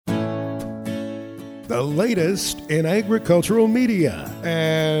the latest in agricultural media,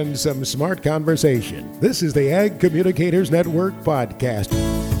 and some smart conversation. This is the Ag Communicators Network podcast.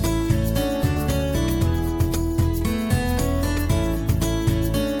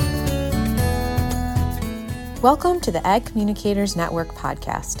 Welcome to the Ag Communicators Network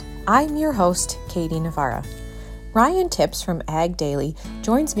podcast. I'm your host, Katie Navarra. Ryan Tips from Ag Daily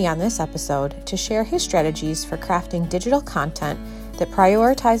joins me on this episode to share his strategies for crafting digital content that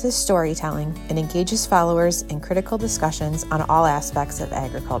prioritizes storytelling and engages followers in critical discussions on all aspects of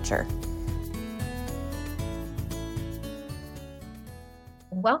agriculture.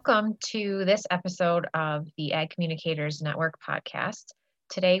 Welcome to this episode of the Ag Communicators Network podcast.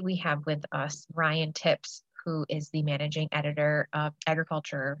 Today we have with us Ryan Tips, who is the managing editor of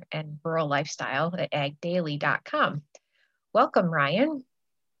agriculture and rural lifestyle at agdaily.com. Welcome, Ryan.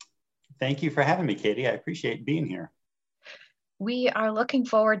 Thank you for having me, Katie. I appreciate being here. We are looking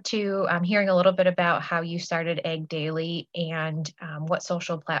forward to hearing a little bit about how you started Ag Daily and what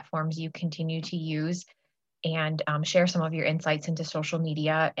social platforms you continue to use, and share some of your insights into social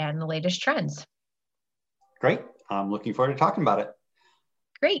media and the latest trends. Great. I'm looking forward to talking about it.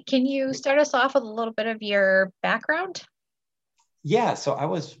 Great. Can you start us off with a little bit of your background? Yeah, so I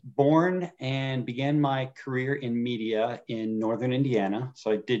was born and began my career in media in Northern Indiana.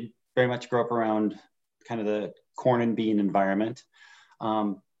 So I did very much grow up around kind of the corn and bean environment.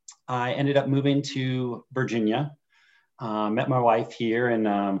 I ended up moving to Virginia, met my wife here,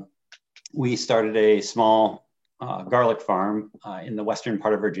 and we started a small garlic farm in the western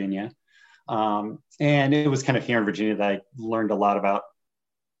part of Virginia. And it was kind of here in Virginia that I learned a lot about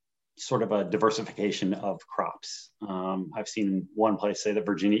sort of a diversification of crops. I've seen one place say that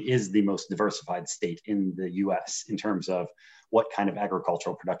Virginia is the most diversified state in the US in terms of what kind of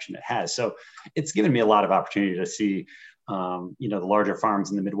agricultural production it has. So it's given me a lot of opportunity to see, the larger farms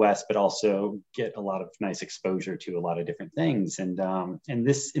in the Midwest, but also get a lot of nice exposure to a lot of different things. And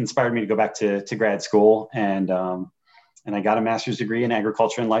this inspired me to go back to grad school, and I got a master's degree in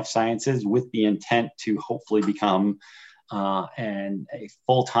agriculture and life sciences with the intent to hopefully become and a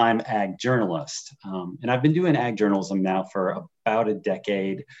full-time ag journalist. And I've been doing ag journalism now for about a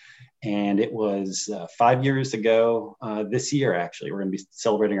decade. And it was 5 years ago, this year, actually, we're going to be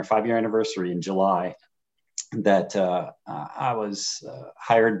celebrating our 5-year anniversary in July, that I was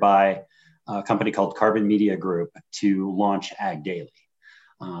hired by a company called Carbon Media Group to launch Ag Daily.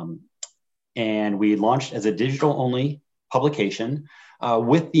 And we launched as a digital-only publication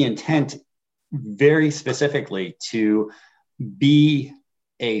with the intent very specifically to be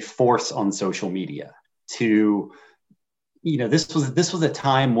a force on social media. This was a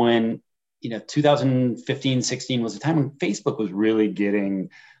time when 2015, 16 was a time when Facebook was really getting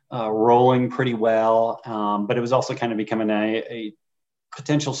rolling pretty well, but it was also kind of becoming a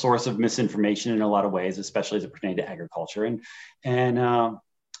potential source of misinformation in a lot of ways, especially as it pertained to agriculture. And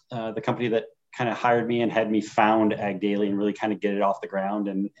the company that kind of hired me and had me found Ag Daily and really kind of get it off the ground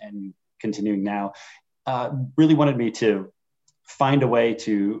and continuing now, really wanted me to find a way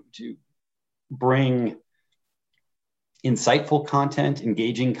to bring insightful content,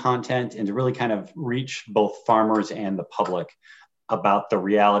 engaging content, and to really kind of reach both farmers and the public about the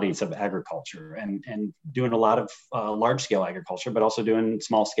realities of agriculture, and doing a lot of large scale agriculture, but also doing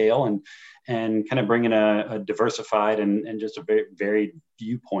small scale and kind of bringing a diversified and just a very varied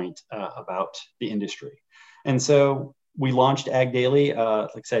viewpoint about the industry. And so we launched Ag Daily, like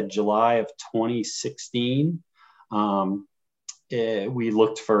I said, July of 2016. We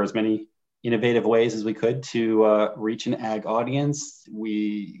looked for as many innovative ways as we could to reach an ag audience.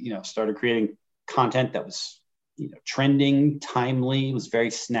 We, started creating content that was, trending, timely, was very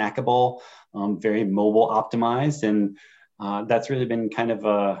snackable, very mobile optimized. And that's really been kind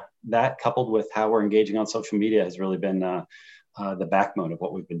of that, coupled with how we're engaging on social media, has really been the backbone of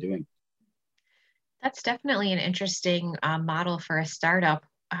what we've been doing. That's definitely an interesting model for a startup.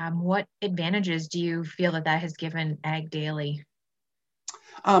 What advantages do you feel that has given Ag Daily?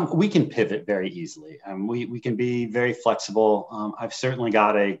 We can pivot very easily. We can be very flexible. I've certainly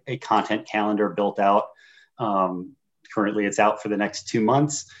got a content calendar built out. Currently, it's out for the next 2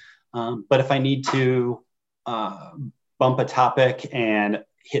 months. But if I need to bump a topic and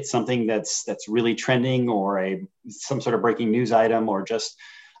hit something that's really trending, or some sort of breaking news item, or just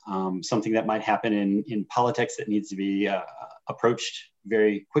something that might happen in politics that needs to be approached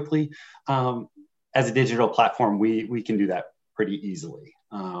very quickly, as a digital platform, we can do that pretty easily.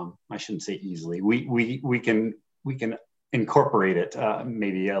 I shouldn't say easily. We can incorporate it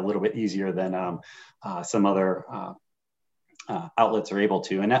maybe a little bit easier than some other outlets are able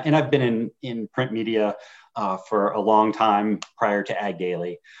to. And I've been in print media for a long time prior to Ag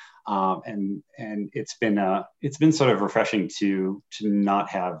Daily. And it's been sort of refreshing to not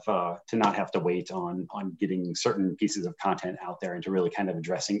have to wait on getting certain pieces of content out there, and to really kind of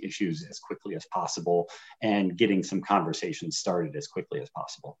addressing issues as quickly as possible and getting some conversations started as quickly as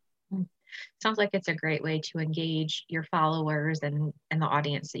possible. Sounds like it's a great way to engage your followers and the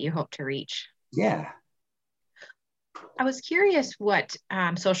audience that you hope to reach. Yeah. I was curious what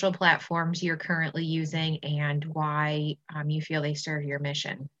social platforms you're currently using and why you feel they serve your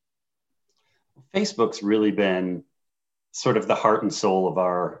mission. Facebook's really been sort of the heart and soul of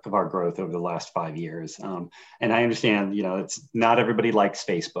our growth over the last 5 years. And I understand, it's not everybody likes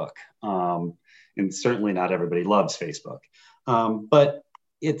Facebook, and certainly not everybody loves Facebook. But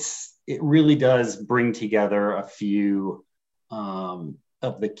it really does bring together a few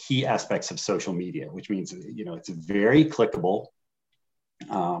of the key aspects of social media, which means, it's very clickable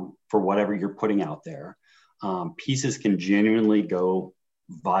for whatever you're putting out there. Pieces can genuinely go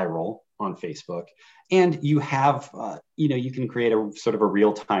viral on Facebook, and you have, you can create a sort of a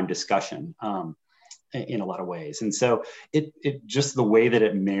real-time discussion in a lot of ways. And so it just the way that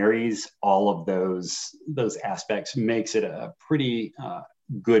it marries all of those aspects makes it a pretty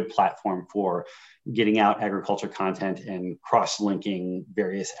good platform for getting out agriculture content and cross-linking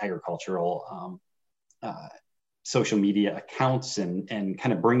various agricultural social media accounts and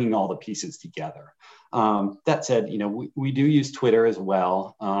kind of bringing all the pieces together. That said, we do use Twitter as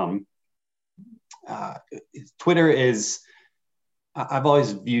well. Twitter is, I've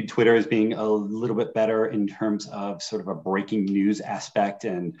always viewed Twitter as being a little bit better in terms of sort of a breaking news aspect,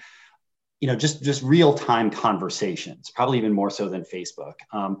 and just real-time conversations, probably even more so than Facebook,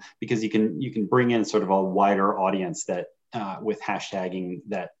 because you can bring in sort of a wider audience that with hashtagging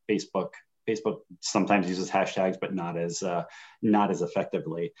that Facebook sometimes uses hashtags, but not as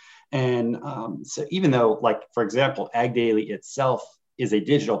effectively. And so even though, like, for example, Ag Daily itself is a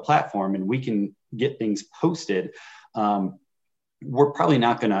digital platform and we can get things posted, we're probably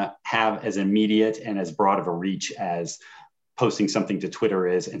not going to have as immediate and as broad of a reach as posting something to Twitter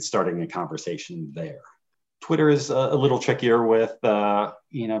is and starting a conversation there. Twitter is a little trickier with,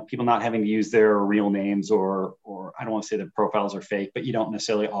 people not having to use their real names, or I don't want to say that profiles are fake, but you don't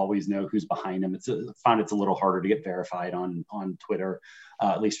necessarily always know who's behind them. I found it's a little harder to get verified on Twitter,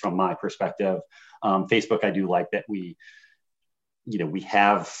 at least from my perspective. Facebook, I do like that we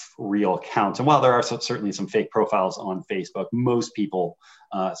have real accounts. And while there are certainly some fake profiles on Facebook, most people,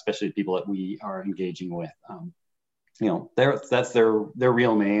 especially the people that we are engaging with, that's their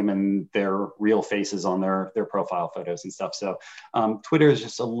real name and their real faces on their profile photos and stuff. So Twitter is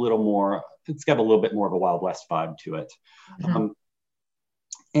just a little more, it's got a little bit more of a Wild West vibe to it. Mm-hmm.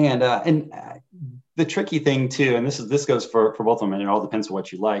 And the tricky thing too, and this goes for both of them, and it all depends on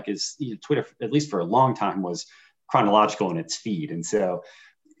what you like, is Twitter, at least for a long time, was chronological in its feed. And so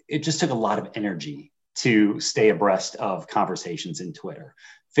it just took a lot of energy to stay abreast of conversations in Twitter.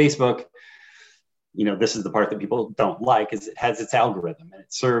 Facebook, this is the part that people don't like, is it has its algorithm and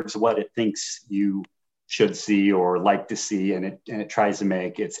it serves what it thinks you should see or like to see, and it tries to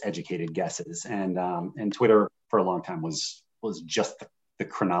make its educated guesses. And Twitter for a long time was just the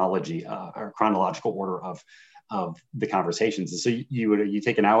chronology or chronological order of the conversations. And so you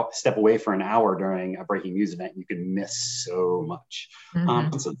take step away for an hour during a breaking news event, you can miss so much.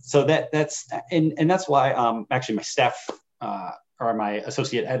 Mm-hmm. So that's why actually my staff or my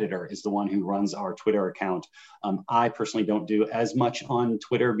associate editor is the one who runs our Twitter account. I personally don't do as much on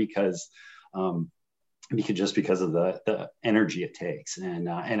Twitter because of the energy it takes. And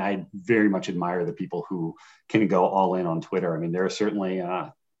I very much admire the people who can go all in on Twitter. I mean, there are certainly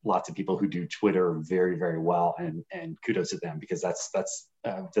lots of people who do Twitter very, very well, and kudos to them, because that's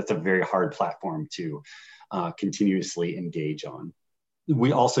a very hard platform to continuously engage on.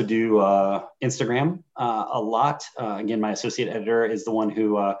 We also do Instagram a lot. Again, my associate editor is the one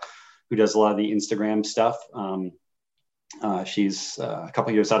who does a lot of the Instagram stuff. She's a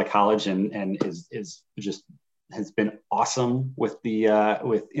couple years out of college and has been awesome with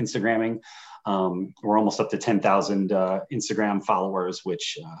with Instagramming. We're almost up to 10,000 Instagram followers,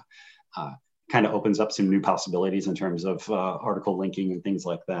 which kind of opens up some new possibilities in terms of article linking and things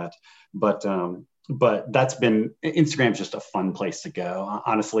like that. But Instagram's just a fun place to go.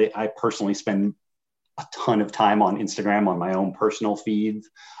 Honestly, I personally spend a ton of time on Instagram on my own personal feeds,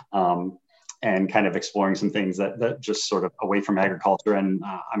 and kind of exploring some things that just sort of away from agriculture. And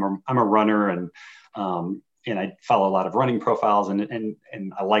I'm a runner, and I follow a lot of running profiles, and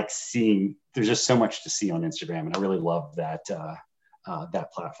I like seeing, there's just so much to see on Instagram, and I really love that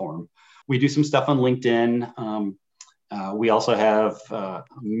platform. We do some stuff on LinkedIn. We also have a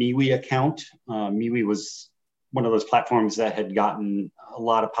MeWe account. MeWe was one of those platforms that had gotten a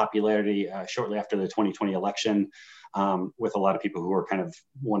lot of popularity shortly after the 2020 election, with a lot of people who were kind of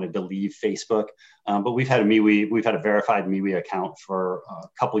wanted to leave Facebook. But we've had a verified MeWe account for a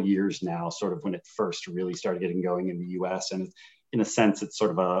couple years now, sort of when it first really started getting going in the US. And in a sense, it's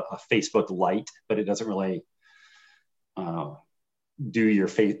sort of a Facebook light, but it doesn't really do your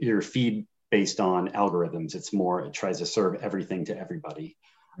feed based on algorithms. It tries to serve everything to everybody.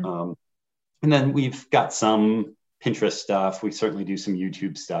 And then we've got some Pinterest stuff. We certainly do some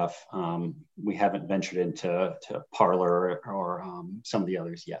YouTube stuff. We haven't ventured into Parler or some of the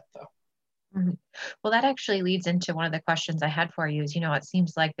others yet, though. Mm-hmm. Well, that actually leads into one of the questions I had for you is, it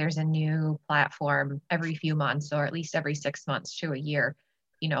seems like there's a new platform every few months, or at least every 6 months to a year,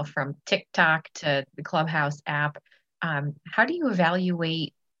 from TikTok to the Clubhouse app. How do you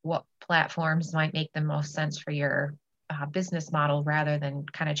evaluate what platforms might make the most sense for your business model rather than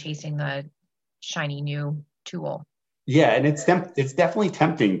kind of chasing the shiny new tool? Yeah, and it's definitely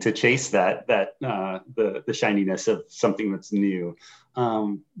tempting to chase the shininess of something that's new,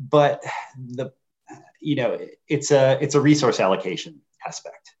 but it's a resource allocation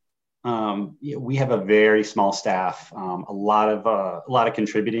aspect. We have a very small staff, a lot of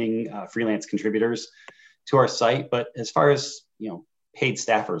contributing freelance contributors to our site, but as far as paid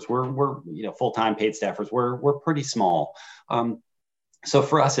staffers, we're full-time paid staffers, we're pretty small. So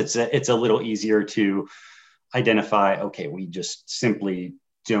for us, it's a little easier to identify, okay, we just simply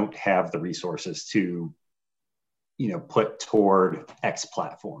don't have the resources to, put toward X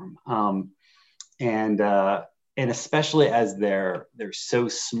platform. And especially as they're so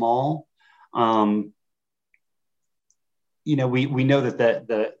small, we know that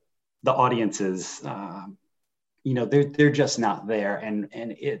the audiences, they're just not there. And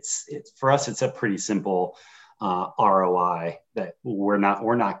it's for us, it's a pretty simple ROI that we're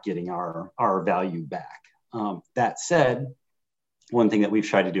not getting our value back. That said, one thing that we've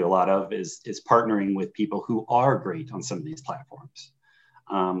tried to do a lot of is partnering with people who are great on some of these platforms.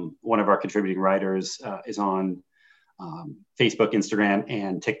 One of our contributing writers is on Facebook, Instagram,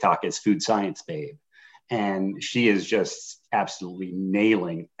 and TikTok as Food Science Babe. And she is just absolutely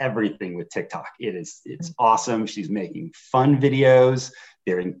nailing everything with TikTok. It's awesome. She's making fun videos.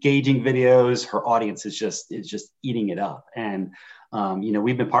 They're engaging videos. Her audience is just eating it up. And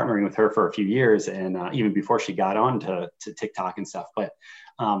we've been partnering with her for a few years, and even before she got on to TikTok and stuff. But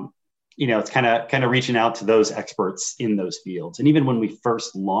it's kind of reaching out to those experts in those fields. And even when we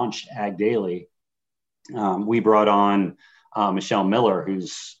first launched Ag Daily, we brought on Michelle Miller,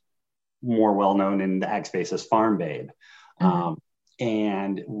 who's more well known in the ag space as Farm Babe.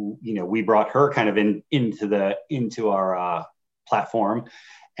 And we brought her kind of into our platform,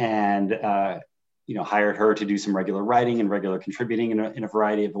 and hired her to do some regular writing and regular contributing in a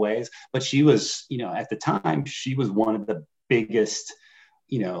variety of ways. But she was, at the time, she was one of the biggest,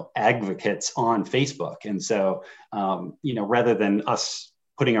 advocates on Facebook. And so, rather than us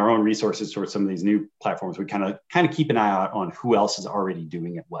putting our own resources towards some of these new platforms, we kind of keep an eye out on who else is already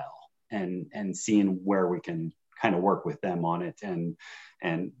doing it well, and seeing where we can kind of work with them on it and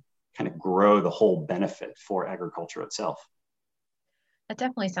kind of grow the whole benefit for agriculture itself. That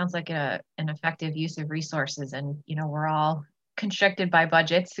definitely sounds like an effective use of resources. And, we're all constricted by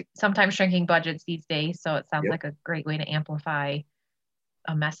budgets, sometimes shrinking budgets these days. So it sounds like a great way to amplify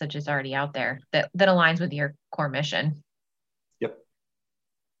a message that's already out there that aligns with your core mission. Yep.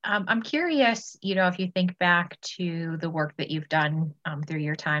 I'm curious, if you think back to the work that you've done through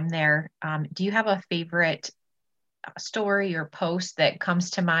your time there, do you have a favorite story or post that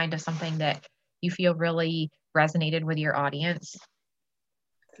comes to mind of something that you feel really resonated with your audience?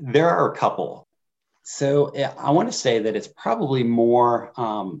 There are a couple. So I want to say that it's probably more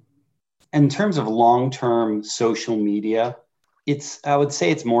in terms of long-term social media. I would say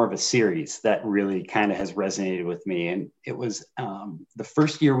it's more of a series that really kind of has resonated with me. And it was the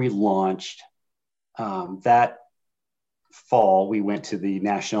first year we launched, that fall, we went to the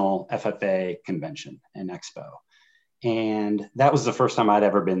National FFA Convention and Expo. And that was the first time I'd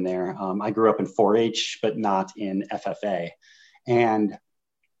ever been there. I grew up in 4-H, but not in FFA. And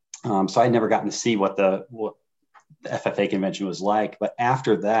so I'd never gotten to see what the FFA convention was like. But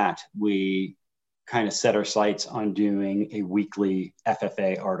after that, we kind of set our sights on doing a weekly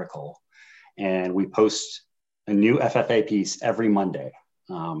FFA article. And we post a new FFA piece every Monday,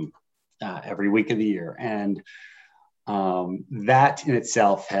 every week of the year. And that in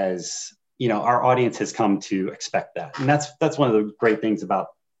itself has, our audience has come to expect that. And that's one of the great things about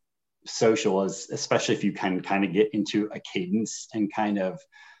social, is especially if you can kind of get into a cadence and kind of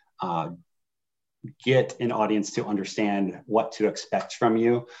get an audience to understand what to expect from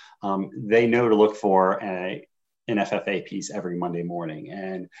you. They know to look for an FFA piece every Monday morning.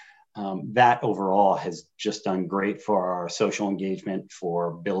 And that overall has just done great for our social engagement,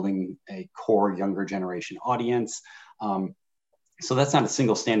 for building a core younger generation audience. So that's not a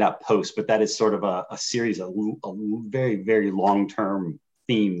single standout post, but that is sort of a series of a very, very long-term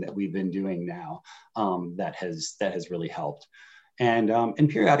theme that we've been doing now, that has really helped. And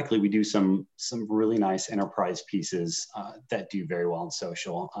periodically we do some really nice enterprise pieces that do very well on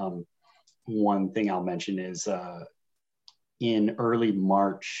social. One thing I'll mention is in early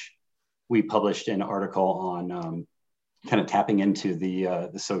March, we published an article on kind of tapping into the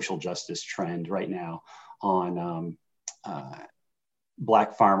social justice trend right now on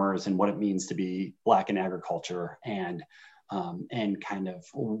Black farmers and what it means to be Black in agriculture, and kind of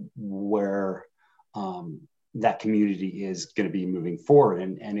where that community is going to be moving forward.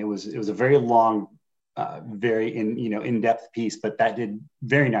 And it was a very long, very in-depth piece, but that did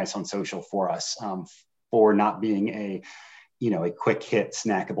very nice on social for us, for not being a quick hit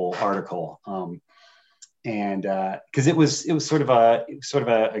snackable article. And because it was sort of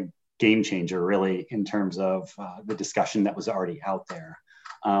a game changer, really, in terms of the discussion that was already out there.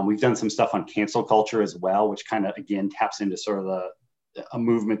 We've done some stuff on cancel culture as well, which kind of, again, taps into sort of a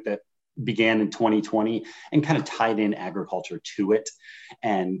movement that began in 2020 and kind of tied in agriculture to it.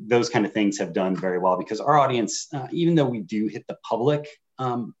 And those kind of things have done very well because our audience, even though we do hit the public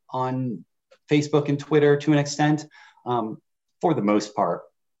on Facebook and Twitter to an extent, for the most part,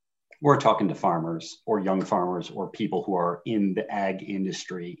 we're talking to farmers or young farmers or people who are in the ag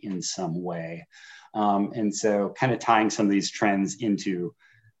industry in some way. And so kind of tying some of these trends into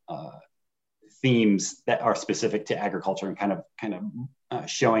themes that are specific to agriculture and kind of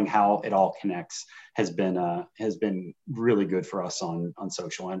showing how it all connects has been really good for us on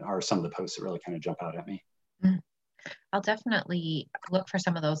social, and are some of the posts that really kind of jump out at me. I'll definitely look for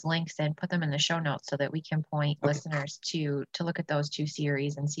some of those links and put them in the show notes so that we can point listeners to look at those two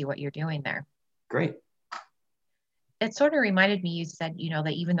series and see what you're doing there. Great. It sort of reminded me, you said,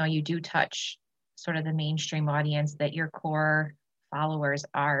 that even though you do touch sort of the mainstream audience, that your core followers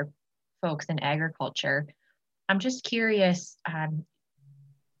are folks in agriculture. I'm just curious,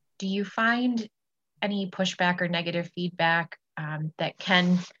 do you find any pushback or negative feedback that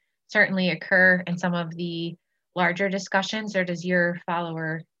can certainly occur in some of the larger discussions, or does your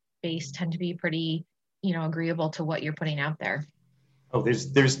follower base tend to be pretty, agreeable to what you're putting out there? Oh,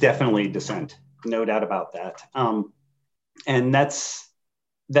 there's definitely dissent, no doubt about that. And that's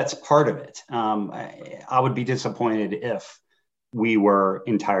part of it. I would be disappointed if we were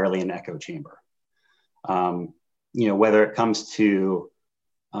entirely an echo chamber. Whether it comes to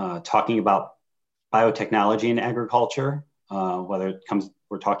talking about biotechnology in agriculture, whether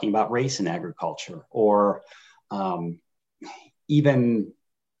we're talking about race in agriculture, or even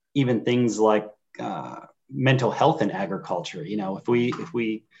things like mental health in agriculture. If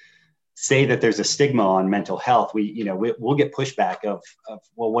we say that there's a stigma on mental health, we'll get pushback of,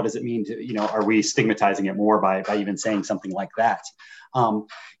 well, what does it mean to, are we stigmatizing it more by even saying something like that?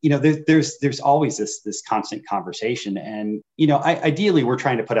 There's always this constant conversation, and ideally we're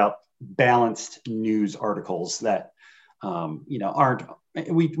trying to put out balanced news articles that aren't.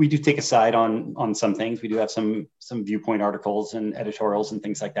 We do take a side on some things. We do have some viewpoint articles and editorials and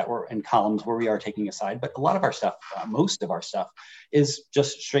things like that, and columns where we are taking a side. But a lot of our stuff, most of our stuff, is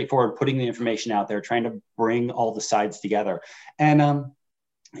just straightforward, putting the information out there, trying to bring all the sides together. And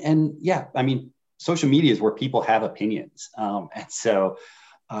yeah, I mean, social media is where people have opinions, and so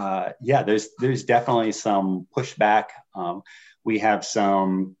yeah, there's definitely some pushback. We have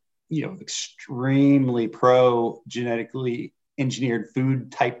some extremely pro genetically engineered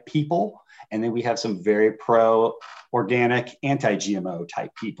food type people, and then we have some very pro organic anti-GMO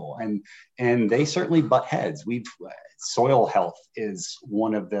type people, and they certainly butt heads. Soil health is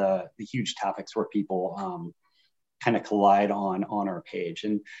one of the huge topics where people kind of collide on our page,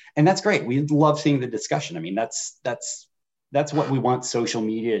 and that's great. We love seeing the discussion. I mean, that's what we want social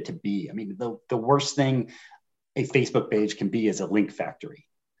media to be. I mean, the worst thing a Facebook page can be is a link factory.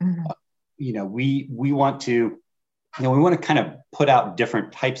 Mm-hmm. We want to kind of put out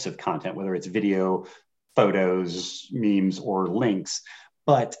different types of content, whether it's video, photos, memes, or links.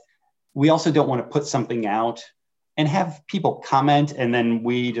 But we also don't want to put something out and have people comment, and then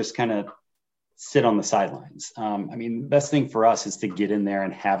we just kind of sit on the sidelines. I mean, the best thing for us is to get in there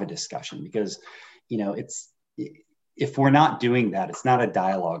and have a discussion, because, if we're not doing that, it's not a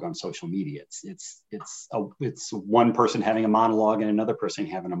dialogue on social media. It's one person having a monologue and another person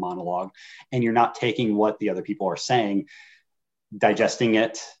having a monologue, and you're not taking what the other people are saying, digesting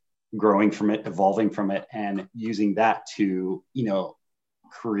it, growing from it, evolving from it, and using that to,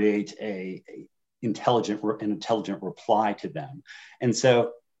 create a intelligent reply to them. And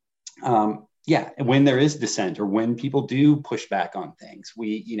so, when there is dissent or when people do push back on things,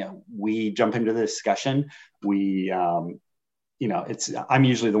 we jump into the discussion. I'm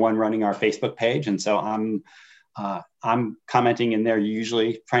usually the one running our Facebook page. And so I'm commenting in there,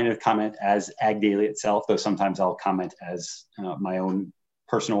 usually trying to comment as Ag Daily itself, though sometimes I'll comment as my own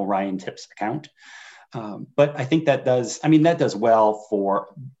personal Ryan Tips account. But I think that does well for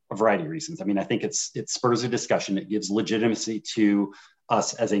a variety of reasons. I mean, I think it spurs a discussion. It gives legitimacy to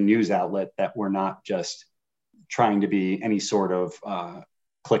us as a news outlet, that we're not just trying to be any sort of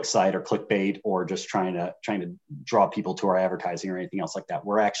click site or clickbait, or just trying to draw people to our advertising or anything else like that.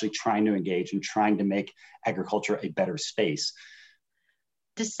 We're actually trying to engage and trying to make agriculture a better space.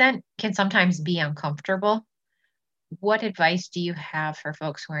 Dissent can sometimes be uncomfortable. What advice do you have for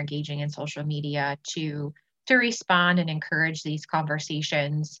folks who are engaging in social media to respond and encourage these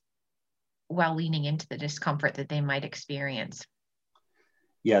conversations while leaning into the discomfort that they might experience?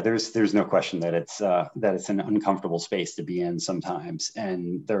 Yeah, there's no question that it's an uncomfortable space to be in sometimes,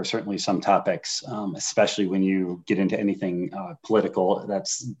 and there are certainly some topics, especially when you get into anything political,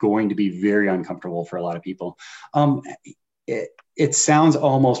 that's going to be very uncomfortable for a lot of people. It sounds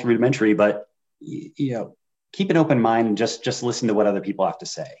almost rudimentary, but keep an open mind and just listen to what other people have to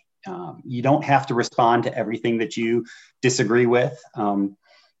say. You don't have to respond to everything that you disagree with. You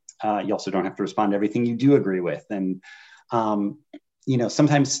also don't have to respond to everything you do agree with, and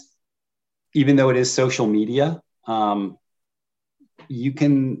sometimes, even though it is social media, you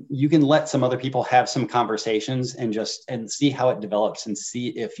can let some other people have some conversations and see how it develops, and see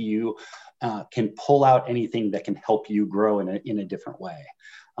if you can pull out anything that can help you grow in a different way.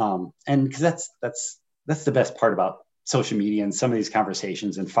 And because that's the best part about social media and some of these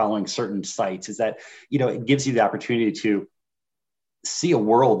conversations and following certain sites, is that it gives you the opportunity to see a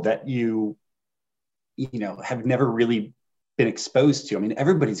world that you have never really been exposed to. I mean,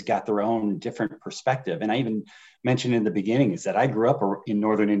 everybody's got their own different perspective. And I even mentioned in the beginning is that I grew up in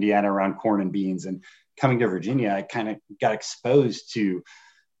northern Indiana around corn and beans, and coming to Virginia, I kind of got exposed to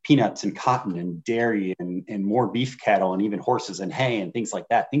peanuts and cotton and dairy and more beef cattle and even horses and hay and things like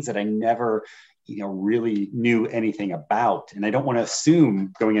that, things that I never really knew anything about. And I don't want to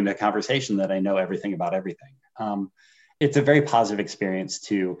assume going into a conversation that I know everything about everything. It's a very positive experience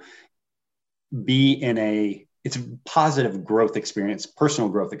to be it's a positive growth experience, personal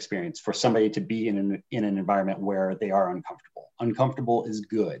growth experience for somebody to be in an environment where they are uncomfortable. Uncomfortable is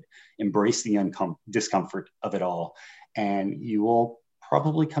good. Embrace the discomfort of it all, and you will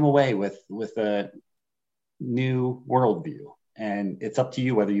probably come away with a new worldview. And it's up to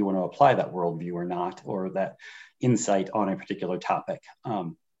you whether you want to apply that worldview or not, or that insight on a particular topic.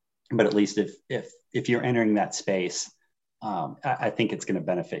 But at least if you're entering that space, I think it's going to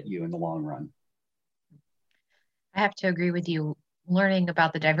benefit you in the long run. I have to agree with you. Learning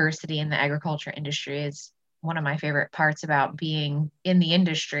about the diversity in the agriculture industry is one of my favorite parts about being in the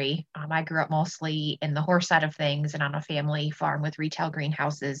industry. I grew up mostly in the horse side of things and on a family farm with retail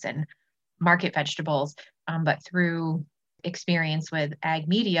greenhouses and market vegetables. But through experience with ag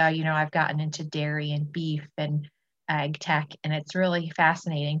media, I've gotten into dairy and beef and ag tech, and it's really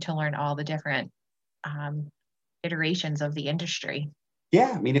fascinating to learn all the different iterations of the industry.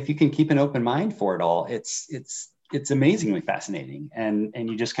 Yeah, I mean, if you can keep an open mind for it all, it's amazingly fascinating, and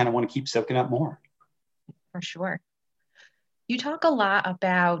you just kind of want to keep soaking up more. For sure. You talk a lot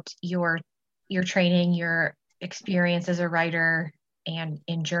about your training, your experience as a writer and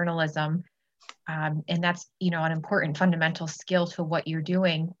in journalism. And that's, an important fundamental skill to what you're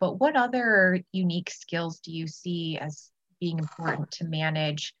doing. But what other unique skills do you see as being important to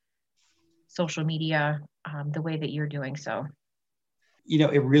manage social media the way that you're doing so?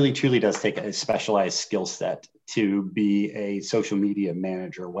 It really truly does take a specialized skill set to be a social media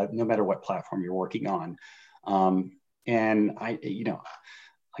manager, no matter what platform you're working on. And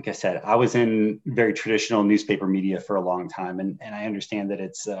like I said, I was in very traditional newspaper media for a long time, and I understand that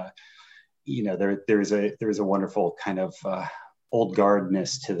it's there's a wonderful kind of old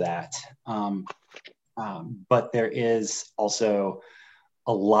guardness to that, but there is also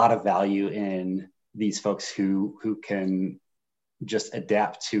a lot of value in these folks who can just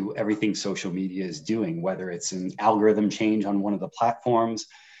adapt to everything social media is doing, whether it's an algorithm change on one of the platforms,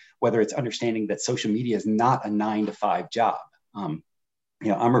 whether it's understanding that social media is not a 9-to-5 job. I'm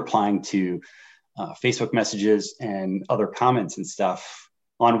replying to Facebook messages and other comments and stuff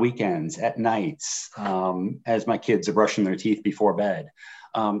on weekends, at nights, as my kids are brushing their teeth before bed.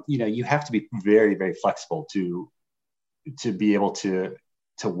 You have to be very, very flexible to be able to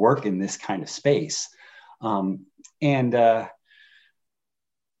work in this kind of space. And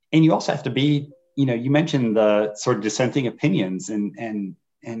you also have to be, you mentioned the sort of dissenting opinions and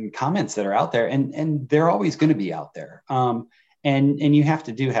comments that are out there, and they're always going to be out there. And you have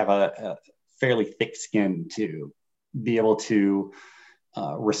to have a fairly thick skin to be able to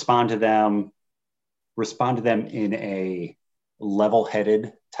respond to them in a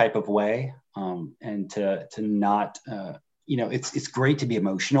level-headed type of way, and to not, it's great to be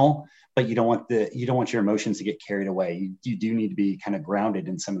emotional, but you don't want your emotions to get carried away. You do need to be kind of grounded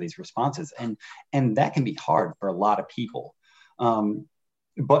in some of these responses, and that can be hard for a lot of people.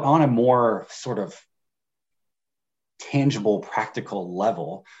 But on a more sort of tangible, practical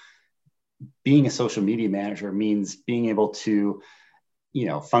level, being a social media manager means being able to,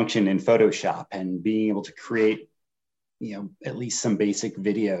 function in Photoshop and being able to create, at least some basic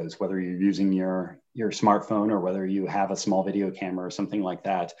videos, whether you're using your smartphone or whether you have a small video camera or something like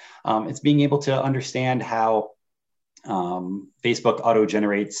that. It's being able to understand how Facebook auto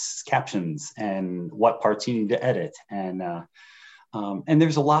generates captions and what parts you need to edit. And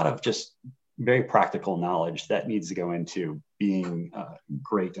there's a lot of just very practical knowledge that needs to go into being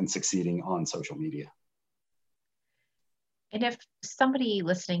great and succeeding on social media. And if somebody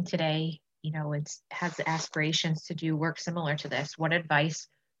listening today, has aspirations to do work similar to this, what advice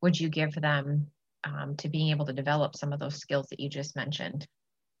would you give them to being able to develop some of those skills that you just mentioned?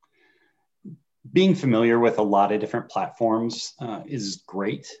 Being familiar with a lot of different platforms is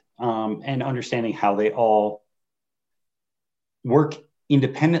great, and understanding how they all work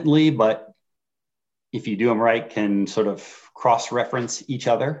independently, but if you do them right, can sort of cross-reference each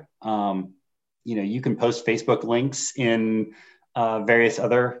other. You can post Facebook links in various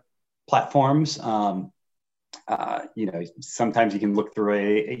other platforms. Sometimes you can look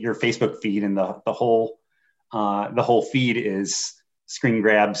through your Facebook feed, and the whole feed is screen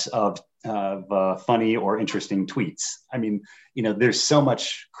grabs of funny or interesting tweets. I mean, there's so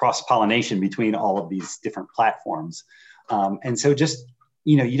much cross-pollination between all of these different platforms. And so just,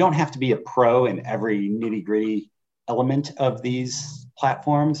 you don't have to be a pro in every nitty-gritty element of these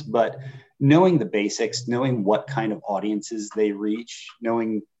platforms, but knowing the basics, knowing what kind of audiences they reach,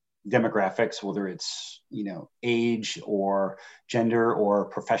 knowing demographics, whether it's, age or gender or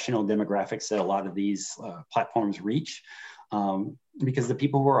professional demographics that a lot of these platforms reach. Because the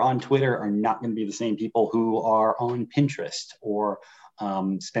people who are on Twitter are not going to be the same people who are on Pinterest or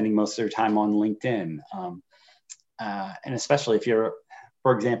spending most of their time on LinkedIn. And especially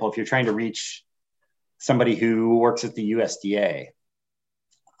for example, if you're trying to reach somebody who works at the USDA,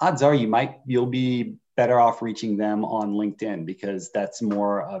 odds are you'll be better off reaching them on LinkedIn, because that's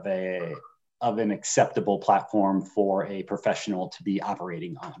more of an acceptable platform for a professional to be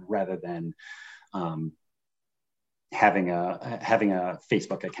operating on, rather than having a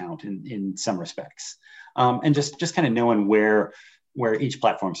Facebook account in some respects. And just kind of knowing where each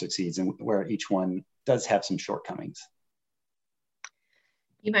platform succeeds and where each one does have some shortcomings.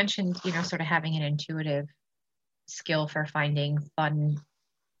 You mentioned, sort of having an intuitive skill for finding fun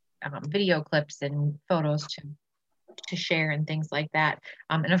video clips and photos to share and things like that.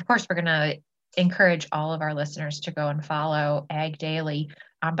 And of course, we're going to encourage all of our listeners to go and follow Ag Daily.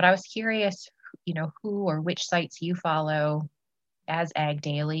 But I was curious, who or which sites you follow as Ag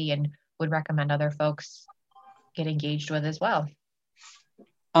Daily and would recommend other folks get engaged with as well.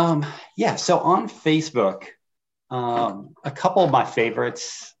 So on Facebook, a couple of my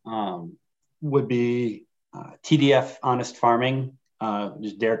favorites would be TDF Honest Farming,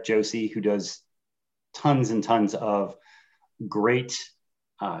 just Derek Josie, who does tons and tons of great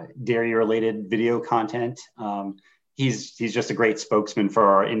dairy-related video content. He's just a great spokesman for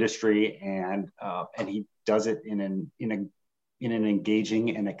our industry, and he does it in an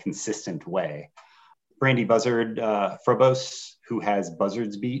engaging and a consistent way. Brandy Buzzard Frobos, who has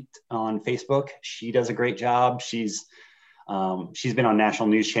Buzzard's Beat on Facebook, she does a great job. She's been on national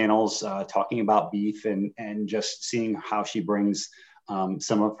news channels talking about beef, and just seeing how she brings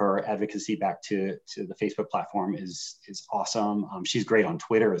some of her advocacy back to the Facebook platform is awesome. She's great on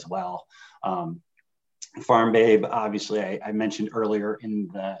Twitter as well. Farm Babe, obviously, I mentioned earlier in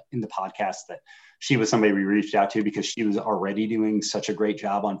the podcast that she was somebody we reached out to because she was already doing such a great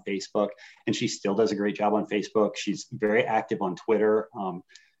job on Facebook, and she still does a great job on Facebook. She's very active on Twitter.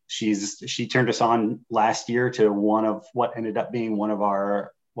 She turned us on last year to one of what ended up being one of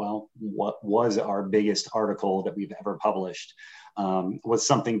our, what was our biggest article that we've ever published, was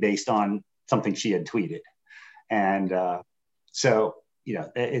something based on something she had tweeted. And so,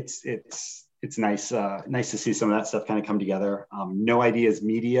 it's nice to see some of that stuff kind of come together. No Ideas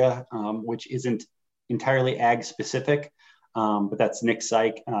Media, which isn't entirely ag specific, but that's Nick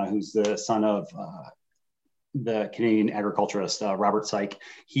Syke, who's the son of the Canadian agriculturist Robert Syke.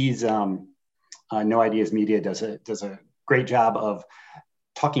 He's No Ideas Media does a great job of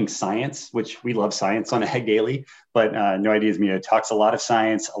talking science, which we love science on Ag Daily, but No Ideas Media talks a lot of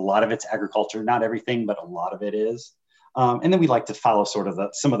science. A lot of it's agriculture, not everything, but a lot of it is. And then we like to follow sort of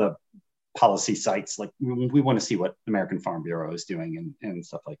some of the policy sites. Like we want to see what American Farm Bureau is doing and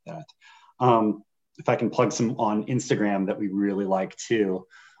stuff like that. If I can plug some on Instagram that we really like too.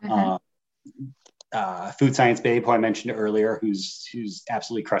 Mm-hmm. Food Science Babe, who I mentioned earlier, who's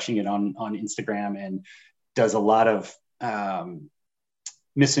absolutely crushing it on Instagram and does a lot of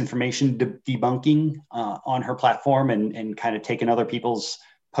misinformation debunking on her platform and kind of taking other people's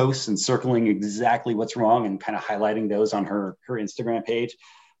posts and circling exactly what's wrong and kind of highlighting those on her Instagram page.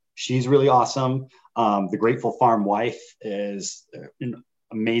 She's really awesome. The Grateful Farm Wife is an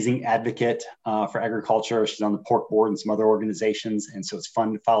amazing advocate for agriculture. She's on the pork board and some other organizations. And so it's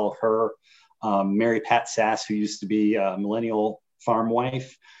fun to follow her. Mary Pat Sass, who used to be a Millennial Farm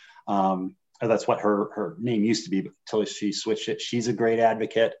Wife. That's what her name used to be until she switched it. She's a great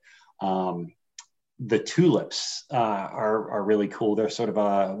advocate. The Tulips are really cool. They're sort of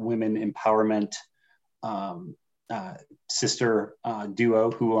a women empowerment sister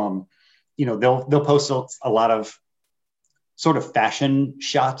duo who, they'll post a lot of sort of fashion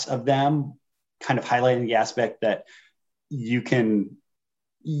shots of them, kind of highlighting the aspect that you can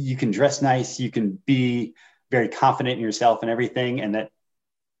dress nice, you can be very confident in yourself and everything,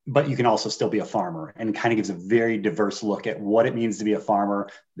 but you can also still be a farmer, and kind of gives a very diverse look at what it means to be a farmer.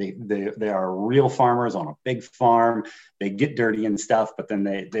 They are real farmers on a big farm. They get dirty and stuff, but then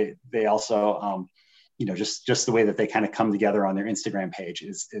they also, just the way that they kind of come together on their Instagram page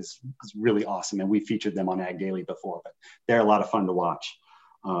is really awesome. And we featured them on Ag Daily before, but they're a lot of fun to watch.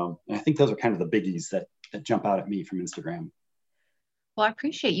 And I think those are kind of the biggies that jump out at me from Instagram. Well, I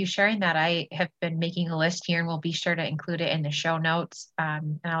appreciate you sharing that. I have been making a list here and we'll be sure to include it in the show notes.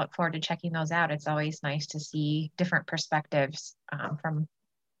 And I look forward to checking those out. It's always nice to see different perspectives from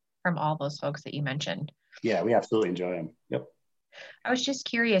all those folks that you mentioned. Yeah, we absolutely enjoy them. Yep. I was just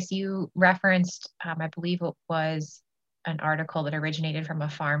curious, you referenced, I believe it was an article that originated from a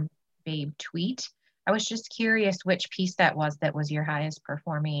Farm Babe tweet. I was just curious which piece that was your highest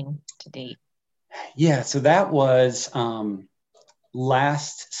performing to date. Yeah, so that was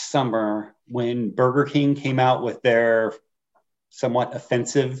last summer when Burger King came out with their somewhat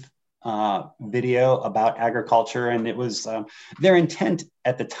offensive video about agriculture. And it was their intent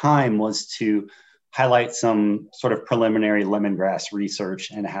at the time was to highlight some sort of preliminary lemongrass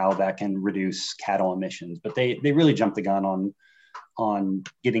research and how that can reduce cattle emissions. But they really jumped the gun on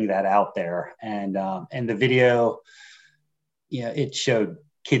getting that out there. And the video, it showed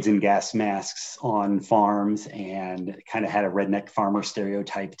kids in gas masks on farms and kind of had a redneck farmer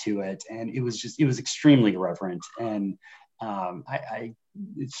stereotype to it. And it was extremely irreverent. And I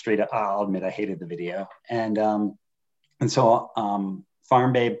straight up, I'll admit I hated the video. And so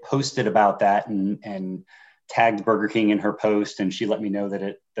Farm Babe posted about that and tagged Burger King in her post. And she let me know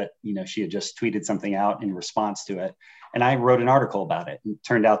that she had just tweeted something out in response to it. And I wrote an article about it. And it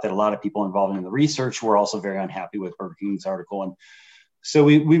turned out that a lot of people involved in the research were also very unhappy with Burger King's article. And so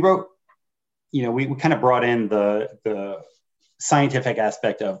we wrote, we kind of brought in the scientific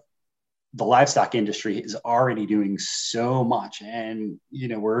aspect of the livestock industry is already doing so much. And,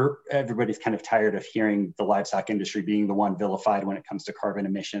 everybody's kind of tired of hearing the livestock industry being the one vilified when it comes to carbon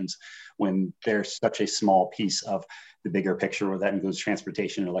emissions, when there's such a small piece of the bigger picture where that includes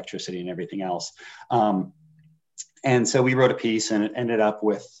transportation, electricity, and everything else. And so we wrote a piece and it ended up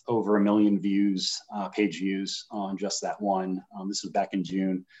with over 1 million page views on just that one. This was back in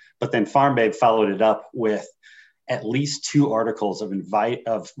June. But then Farm Babe followed it up with at least 2 articles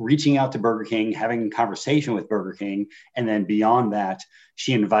of reaching out to Burger King, having a conversation with Burger King. And then beyond that,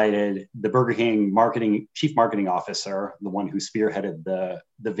 she invited the Burger King chief marketing officer, the one who spearheaded the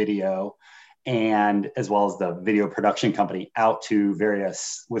video, and as well as the video production company, out to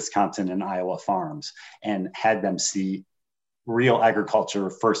various Wisconsin and Iowa farms and had them see real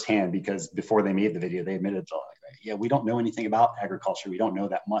agriculture firsthand, because before they made the video, they admitted, we don't know anything about agriculture. We don't know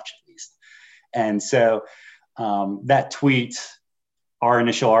that much, at least. And so that tweet, our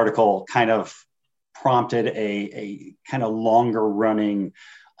initial article, kind of prompted a kind of longer running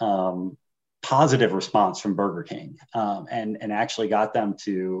positive response from Burger King, and actually got them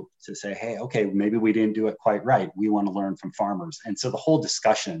to say, hey, okay, maybe we didn't do it quite right. We want to learn from farmers. And so the whole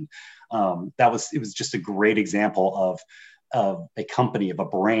discussion, it was just a great example of a company, of a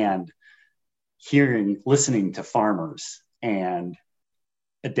brand, listening to farmers and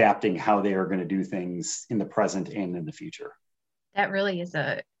adapting how they are going to do things in the present and in the future. That really is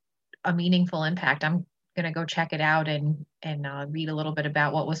a meaningful impact. I'm going to go check it out and and read a little bit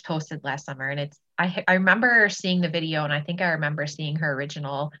about what was posted last summer. And I remember seeing the video, and I think I remember seeing her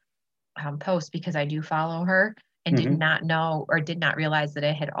original post, because I do follow her, and did not know or did not realize that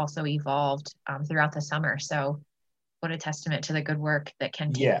it had also evolved throughout the summer. So what a testament to the good work that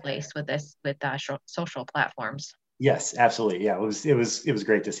can take place with social platforms. Yes, absolutely. Yeah, it was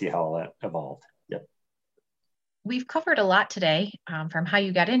great to see how all that evolved. Yep. We've covered a lot today, from how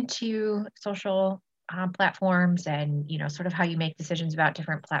you got into social platforms, and sort of how you make decisions about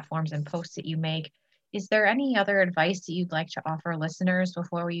different platforms and posts that you make. Is there any other advice that you'd like to offer listeners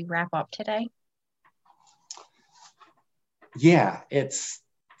before we wrap up today? Yeah, it's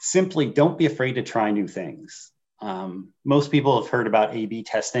simply don't be afraid to try new things. Most people have heard about A/B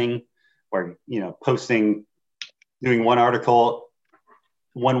testing, where doing one article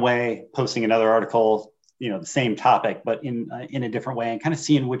one way, posting another article, the same topic, but in a different way, and kind of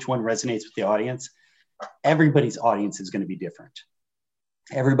seeing which one resonates with the audience. Everybody's audience is going to be different.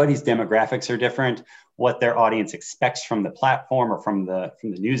 Everybody's demographics are different. What their audience expects from the platform or from the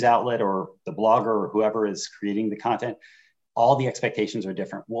news outlet or the blogger or whoever is creating the content, all the expectations are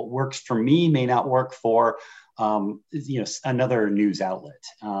different. What works for me may not work for another news outlet,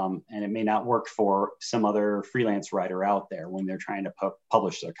 and it may not work for some other freelance writer out there when they're trying to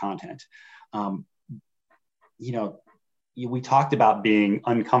publish their content. We talked about being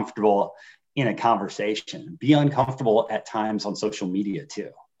uncomfortable in a conversation. Be uncomfortable at times on social media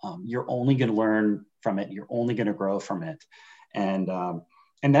too. You're only going to learn from it. You're only going to grow from it. And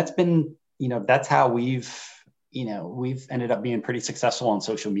that's been, that's how we've ended up being pretty successful on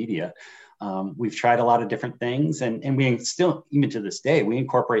social media. We've tried a lot of different things, and we still, even to this day, we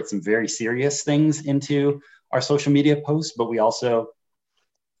incorporate some very serious things into our social media posts, but we also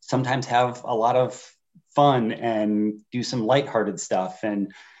sometimes have a lot of fun and do some lighthearted stuff,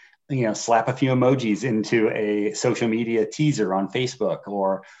 and slap a few emojis into a social media teaser on Facebook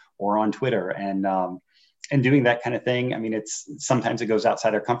or on Twitter, and doing that kind of thing. I mean, sometimes it goes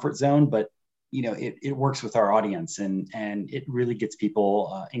outside our comfort zone, but it works with our audience, and it really gets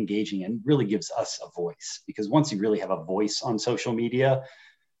people engaging, and really gives us a voice, because once you really have a voice on social media,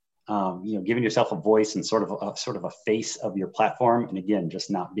 giving yourself a voice and sort of a face of your platform, and again,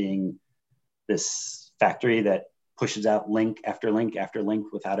 just not being this factory that pushes out link after link after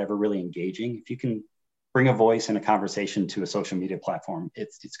link without ever really engaging. If you can bring a voice and a conversation to a social media platform,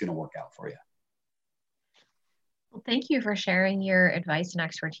 it's going to work out for you. Well, thank you for sharing your advice and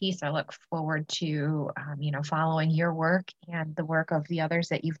expertise. I look forward to, following your work and the work of the others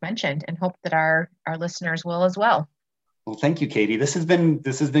that you've mentioned, and hope that our listeners will as well. Well, thank you, Katie. This has been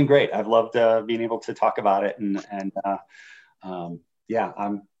great. I've loved being able to talk about it, and I'm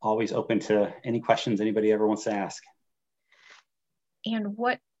always open to any questions anybody ever wants to ask. And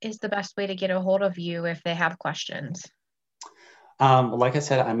what is the best way to get a hold of you if they have questions? Like I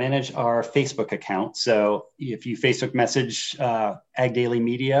said, I manage our Facebook account. So if you Facebook message Ag Daily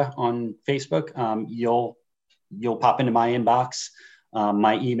Media on Facebook, you'll pop into my inbox.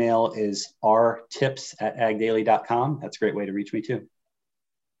 My email is rtips@agdaily.com. That's a great way to reach me too.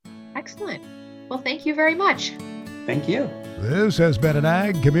 Excellent. Well, thank you very much. Thank you. This has been an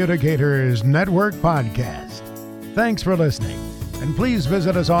Ag Communicators Network podcast. Thanks for listening. And please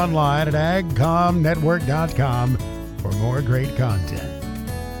visit us online at agcomnetwork.com for more great content.